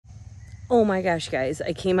Oh my gosh, guys,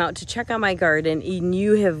 I came out to check on my garden and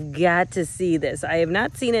you have got to see this. I have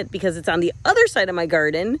not seen it because it's on the other side of my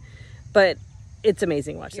garden, but it's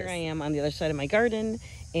amazing. Watch this. Here I am on the other side of my garden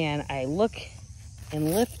and I look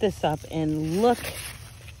and lift this up and look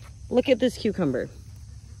at this cucumber.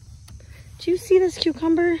 Do you see this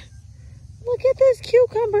cucumber? Look at this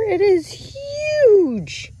cucumber. It is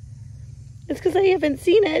huge. It's because I haven't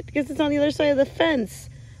seen it because it's on the other side of the fence.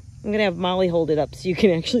 I'm going to have Molly hold it up so you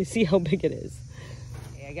can actually see how big it is.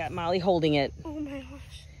 Okay, I got Molly holding it. Oh my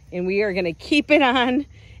gosh. And we are going to keep it on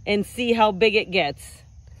and see how big it gets.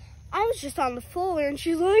 I was just on the floor and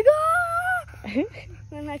she's like, ah!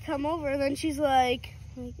 Then I come over and then she's like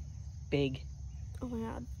Big. oh my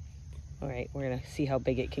God. All right, we're going to see how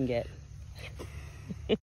big it can get.